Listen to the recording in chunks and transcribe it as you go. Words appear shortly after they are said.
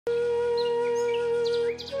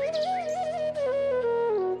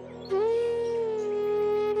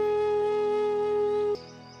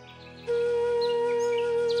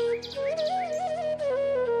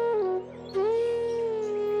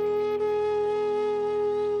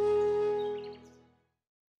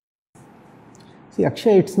See,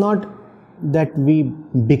 Akshay, it's not that we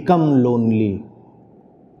become lonely.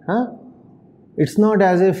 Huh? It's not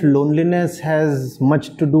as if loneliness has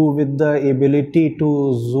much to do with the ability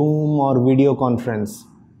to Zoom or video conference.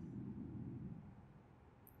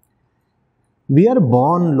 We are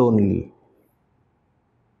born lonely.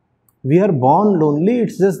 We are born lonely.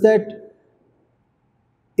 It's just that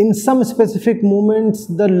in some specific moments,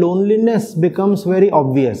 the loneliness becomes very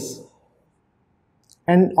obvious.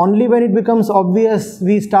 And only when it becomes obvious,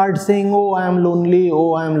 we start saying, oh, I am lonely,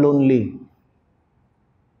 oh, I am lonely.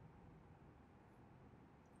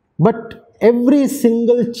 But every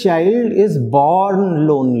single child is born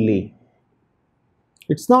lonely.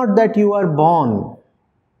 It's not that you are born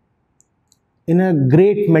in a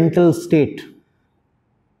great mental state.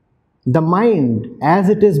 The mind, as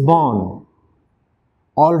it is born,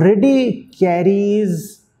 already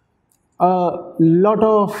carries a lot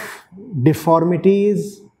of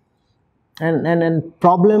deformities and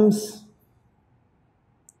problems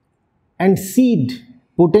and seed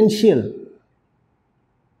potential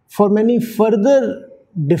for many further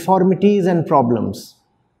deformities and problems.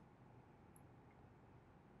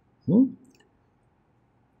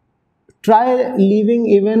 Try leaving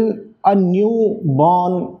even a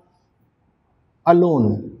newborn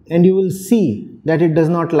alone and you will see that it does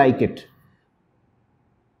not like it.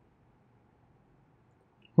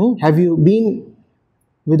 Have you been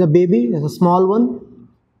with a baby, a small one?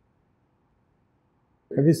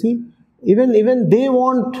 Have you seen? Even they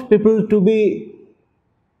want people to be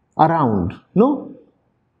around, no?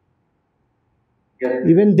 Yes.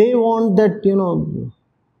 Even they want that,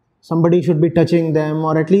 somebody should be touching them,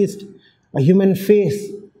 or at least a human face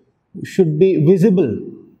should be visible.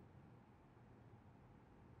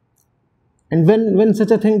 And when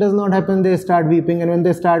such a thing does not happen, they start weeping, and when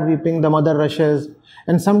they start weeping, the mother rushes.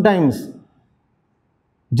 And sometimes,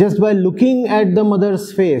 just by looking at the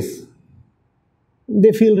mother's face,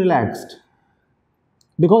 they feel relaxed.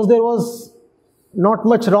 Because there was not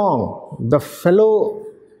much wrong. The fellow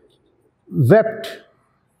wept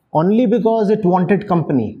only because it wanted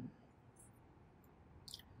company.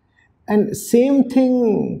 And same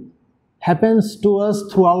thing happens to us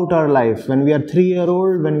throughout our life. When we are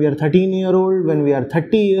 3-year-old, when we are 13-year-old, when we are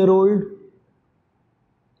 30-year-old.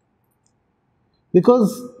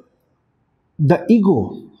 Because the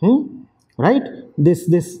ego, right?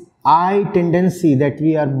 This I tendency that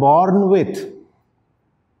we are born with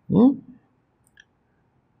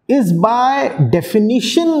is by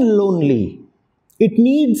definition lonely. It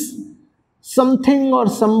needs something or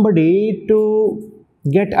somebody to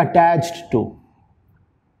get attached to.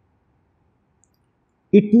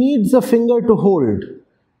 It needs a finger to hold.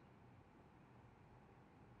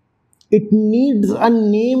 It needs a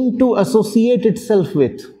name to associate itself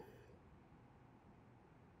with.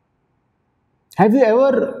 Have you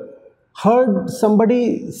ever heard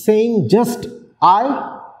somebody saying just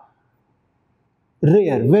I?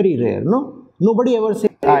 Rare, very rare, no? Nobody ever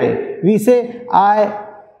says I. We say I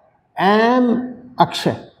am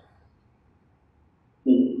Akshay.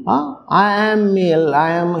 I am male, I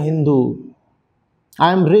am a Hindu.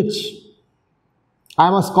 I am rich. I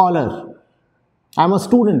am a scholar. I am a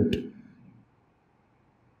student.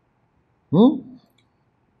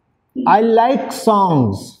 I like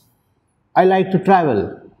songs. I like to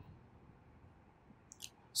travel.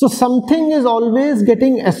 So something is always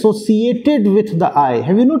getting associated with the I.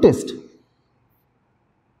 Have you noticed?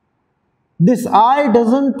 This I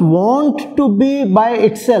doesn't want to be by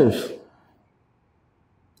itself.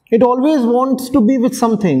 It always wants to be with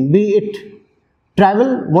something, be it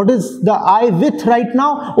travel. What is the I with right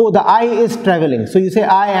now? Oh, the I is traveling. So you say,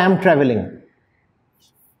 I am traveling.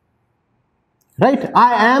 Right?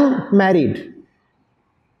 I am married.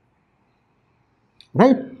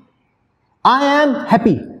 Right? I am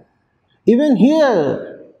happy. Even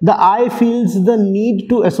here, the I feels the need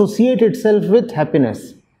to associate itself with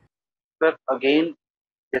happiness. But again,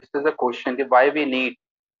 this is a question, why we need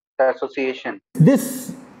the association?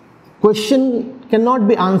 This question cannot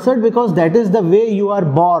be answered because that is the way you are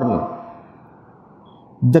born.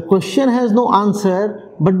 The question has no answer,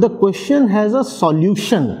 but the question has a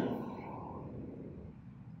solution.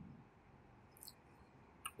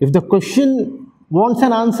 If the question wants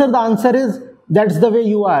an answer, the answer is that's the way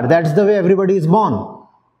you are, that's the way everybody is born.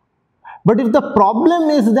 But if the problem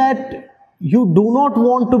is that you do not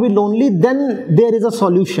want to be lonely, then there is a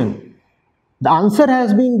solution. The answer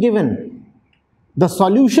has been given. The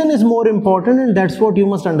solution is more important, and that's what you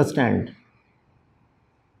must understand.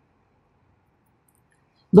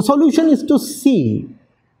 The solution is to see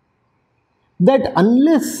that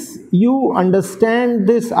unless you understand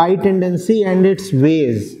this I tendency and its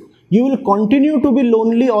ways, you will continue to be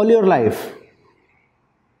lonely all your life.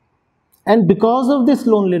 And because of this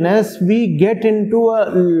loneliness, we get into a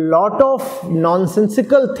lot of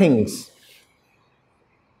nonsensical things.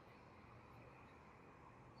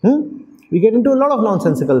 We get into a lot of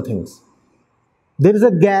nonsensical things. There is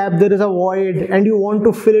a gap, there is a void, and you want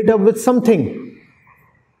to fill it up with something.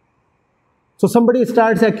 So somebody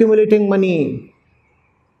starts accumulating money.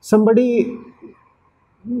 Somebody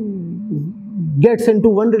gets into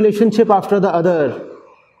one relationship after the other.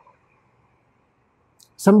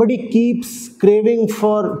 Somebody keeps craving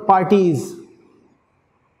for parties.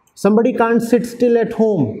 Somebody can't sit still at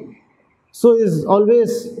home, so is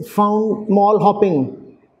always found mall hopping.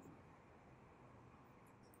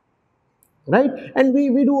 Right? And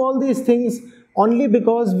we do all these things only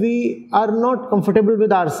because we are not comfortable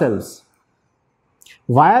with ourselves.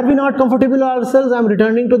 Why are we not comfortable with ourselves? I'm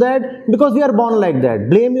returning to that. Because we are born like that.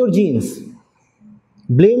 Blame your genes.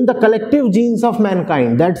 Blame the collective genes of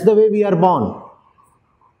mankind. That's the way we are born.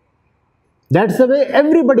 That's the way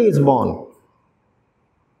everybody is born.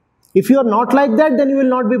 If you are not like that, then you will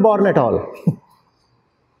not be born at all.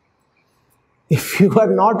 If you are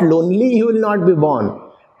not lonely, you will not be born.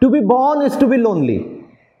 To be born is to be lonely.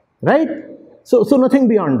 Right? So nothing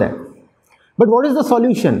beyond that. But what is the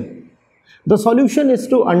solution? The solution is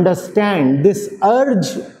to understand this urge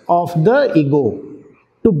of the ego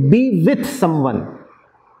to be with someone.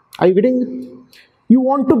 Are you getting it? You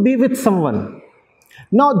want to be with someone.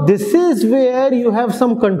 Now this is where you have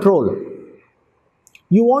some control.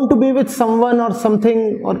 You want to be with someone or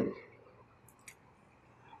something, or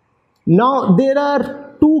now there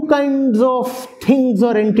are two kinds of things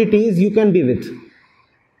or entities you can be with.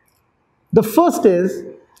 The first is,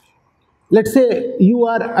 let's say you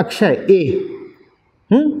are Akshay, A.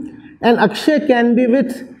 And Akshay can be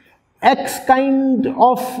with X kind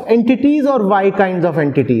of entities or Y kinds of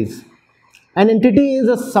entities. An entity is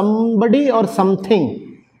a somebody or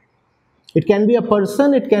something. It can be a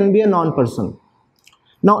person, it can be a non-person.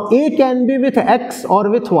 Now A can be with X or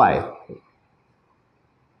with Y.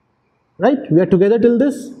 Right? We are together till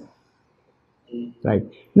this? Right.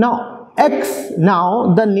 Now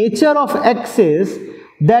the nature of X is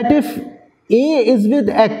that if A is with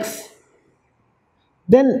X,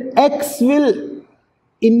 then X will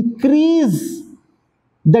increase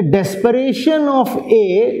the desperation of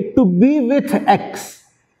A to be with X.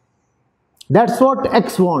 That's what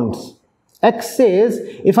X wants. X says,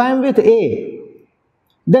 if I am with A,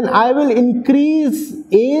 then I will increase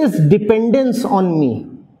A's dependence on me,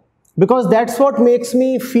 because that's what makes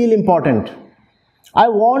me feel important. I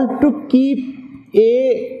want to keep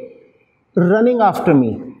A running after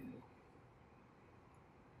me.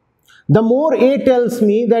 The more A tells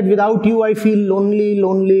me that without you I feel lonely,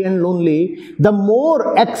 lonely and lonely, the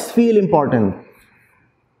more X feel important.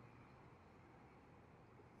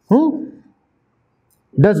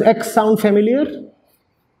 Does X sound familiar?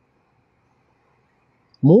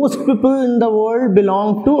 Most people in the world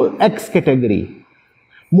belong to X category.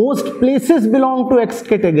 Most places belong to X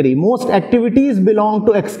category. Most activities belong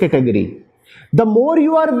to X category. The more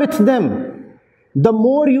you are with them, the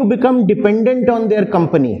more you become dependent on their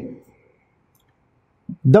company.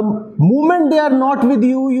 The moment they are not with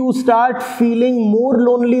you, you start feeling more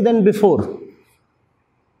lonely than before.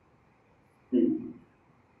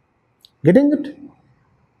 Getting it?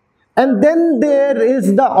 And then there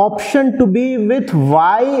is the option to be with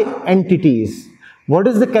Y entities. What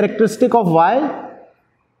is the characteristic of Y?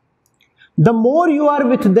 The more you are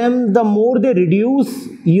with them, the more they reduce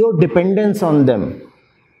your dependence on them.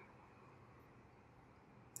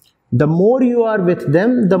 The more you are with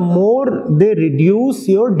them, the more they reduce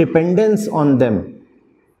your dependence on them.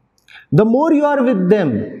 The more you are with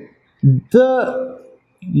them, the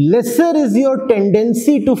lesser is your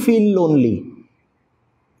tendency to feel lonely.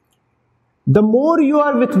 The more you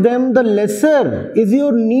are with them, the lesser is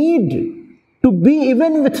your need to be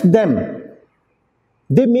even with them.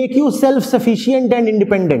 They make you self-sufficient and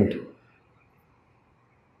independent.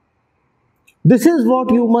 This is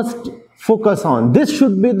what you must focus on. This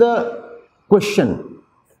should be the question.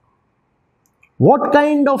 What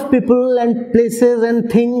kind of people and places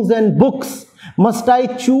and things and books must I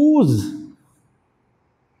choose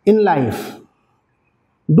in life?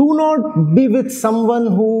 Do not be with someone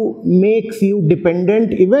who makes you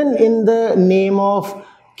dependent, even in the name of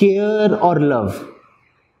care or love.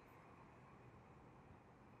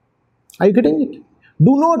 Are you getting it?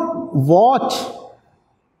 Do not watch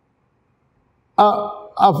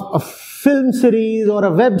a film series or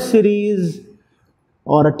a web series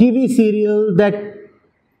or a TV serial that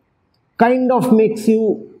kind of makes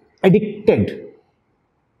you addicted.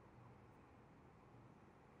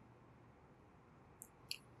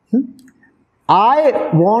 I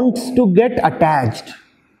wants to get attached.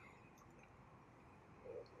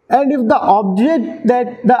 And if the object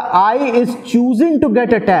that the I is choosing to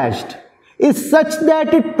get attached is such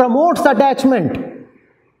that it promotes attachment,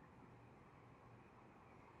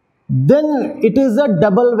 then it is a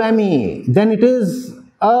double whammy. Then it is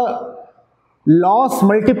a loss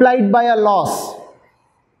multiplied by a loss.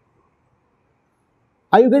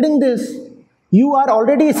 Are you getting this? You are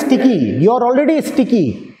already sticky. You are already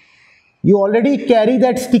sticky. You already carry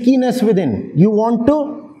that stickiness within. You want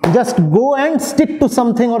to just go and stick to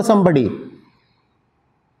something or somebody.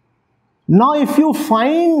 Now, if you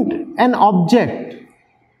find an object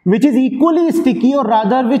which is equally sticky, or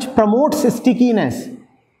rather which promotes stickiness,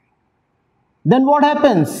 then what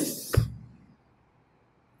happens?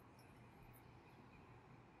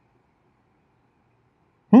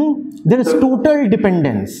 There is total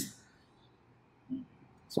dependence.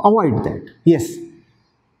 So avoid that. Yes.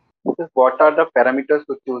 What are the parameters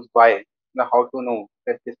to choose why? Now, how to know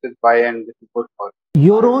that this is why and this is good for?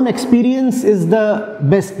 Your own experience is the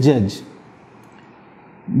best judge.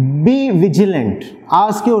 Be vigilant.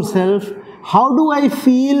 Ask yourself, how do I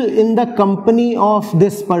feel in the company of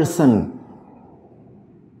this person?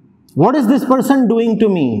 What is this person doing to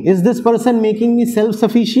me? Is this person making me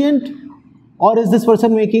self-sufficient, or is this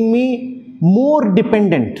person making me more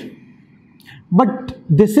dependent? But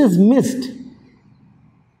this is missed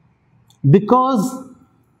because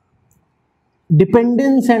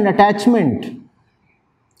dependence and attachment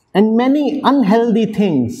and many unhealthy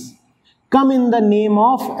things come in the name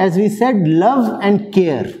of, as we said, love and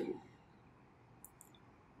care.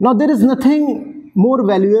 Now, there is nothing more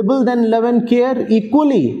valuable than love and care.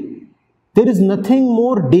 Equally, there is nothing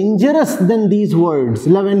more dangerous than these words,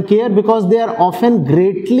 love and care, because they are often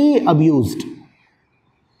greatly abused.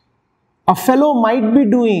 A fellow might be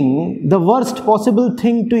doing the worst possible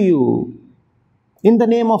thing to you in the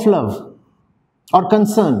name of love or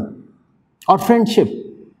concern or friendship.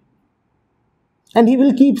 And he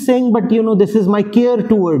will keep saying, but you know, this is my care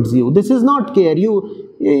towards you. This is not care.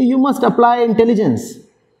 You must apply intelligence.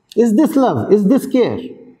 Is this love? Is this care?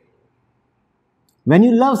 When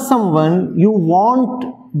you love someone, you want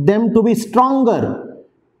them to be stronger.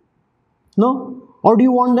 No? Or do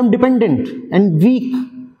you want them dependent and weak?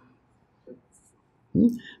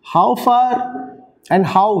 How far and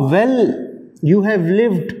how well you have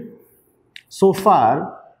lived so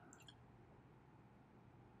far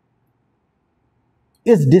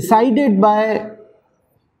is decided by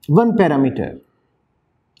one parameter: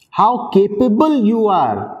 how capable you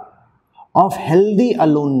are of healthy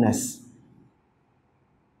aloneness.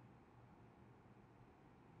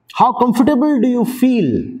 How comfortable do you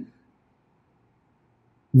feel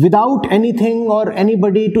without anything or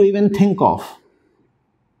anybody to even think of?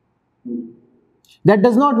 That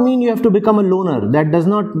does not mean you have to become a loner. That does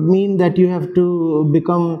not mean that you have to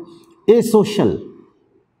become asocial.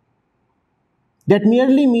 That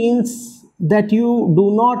merely means that you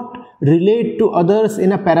do not relate to others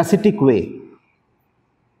in a parasitic way.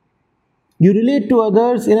 You relate to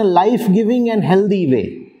others in a life-giving and healthy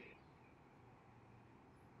way.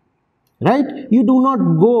 Right? You do not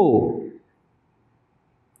go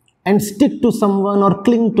and stick to someone or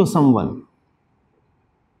cling to someone.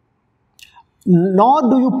 Nor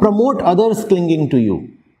do you promote others clinging to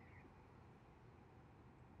you.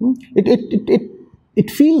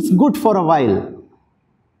 It feels good for a while,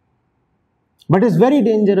 but it's very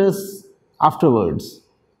dangerous afterwards.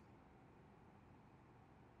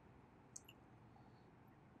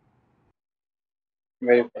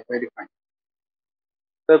 Very fine.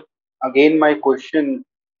 So again, my question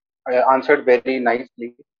answered very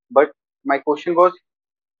nicely, but my question was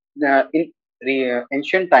in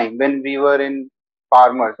ancient time when we were in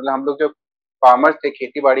farmers, मतलब हम लोग जब farmers थे,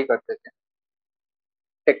 खेती बाड़ी करते थे,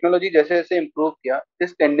 technology जैसे जैसे इम्प्रूव किया,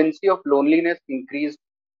 this tendency of loneliness increase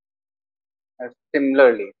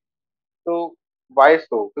similarly. तो व्हाई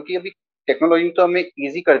सो? क्योंकि अभी टेक्नोलॉजी तो हमें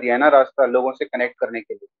इजी कर दिया है ना रास्ता लोगों से कनेक्ट करने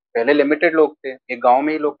के लिए. पहले लिमिटेड लोग थे, एक गांव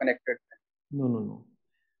में ही लोग कनेक्टेड थे. No.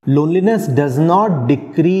 Loneliness does not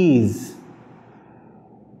decrease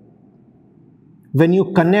when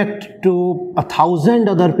you connect to 1,000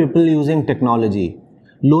 other people using technology.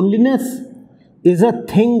 Loneliness is a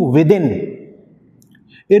thing within.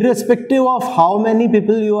 Irrespective of how many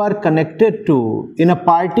people you are connected to in a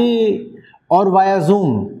party or via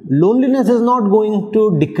Zoom, loneliness is not going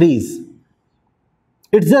to decrease.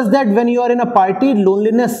 It's just that when you are in a party,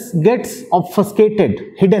 loneliness gets obfuscated,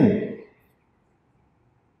 hidden.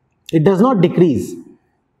 It does not decrease.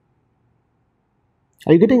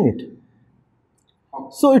 Are you getting it?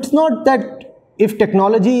 So it's not that if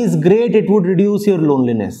technology is great, it would reduce your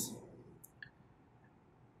loneliness.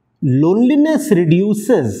 loneliness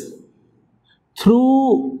reduces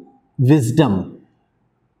through wisdom.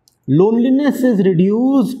 Loneliness is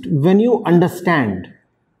reduced when you understand.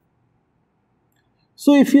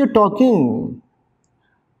 So if you're talking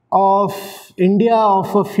of India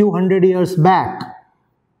of a few hundred years back,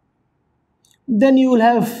 then you will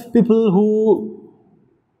have people who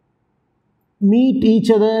meet each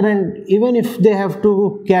other, and even if they have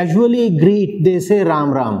to casually greet, they say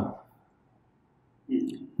Ram Ram.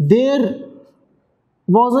 There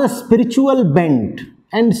was a spiritual bent,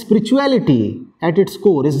 and spirituality at its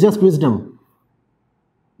core is just wisdom.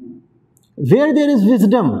 Where there is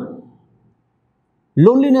wisdom,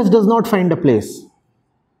 loneliness does not find a place.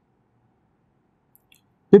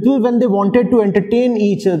 People, when they wanted to entertain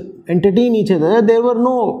each other, there were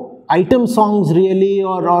no item songs really,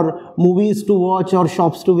 or movies to watch, or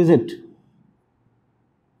shops to visit.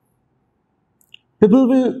 People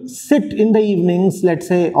will sit in the evenings, let's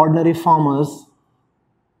say ordinary farmers,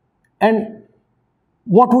 and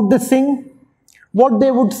what would they sing? What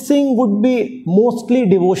they would sing would be mostly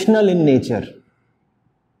devotional in nature.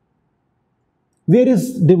 Where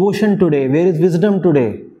is devotion today? Where is wisdom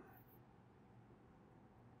today?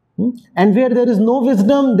 And where there is no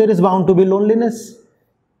wisdom, there is bound to be loneliness.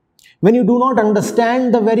 When you do not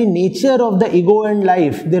understand the very nature of the ego and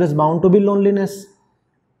life, there is bound to be loneliness.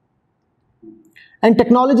 And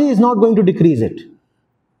technology is not going to decrease it.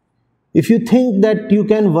 If you think that you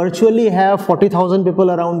can virtually have 40,000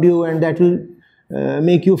 people around you and that will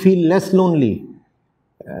make you feel less lonely,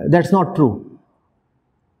 that's not true.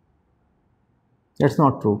 That's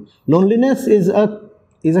not true. Loneliness is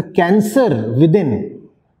a cancer within.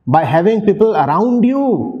 By having people around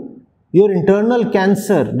you, your internal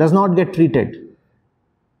cancer does not get treated.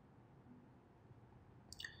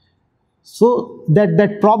 So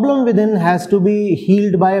that problem within has to be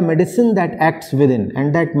healed by a medicine that acts within,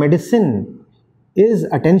 and that medicine is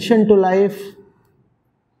attention to life,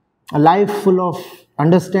 a life full of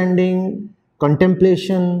understanding,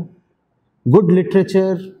 contemplation, good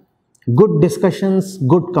literature, good discussions,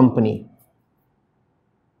 good company,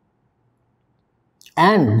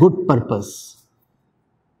 and good purpose.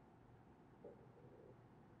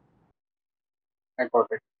 I got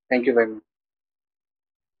it. Thank you very much.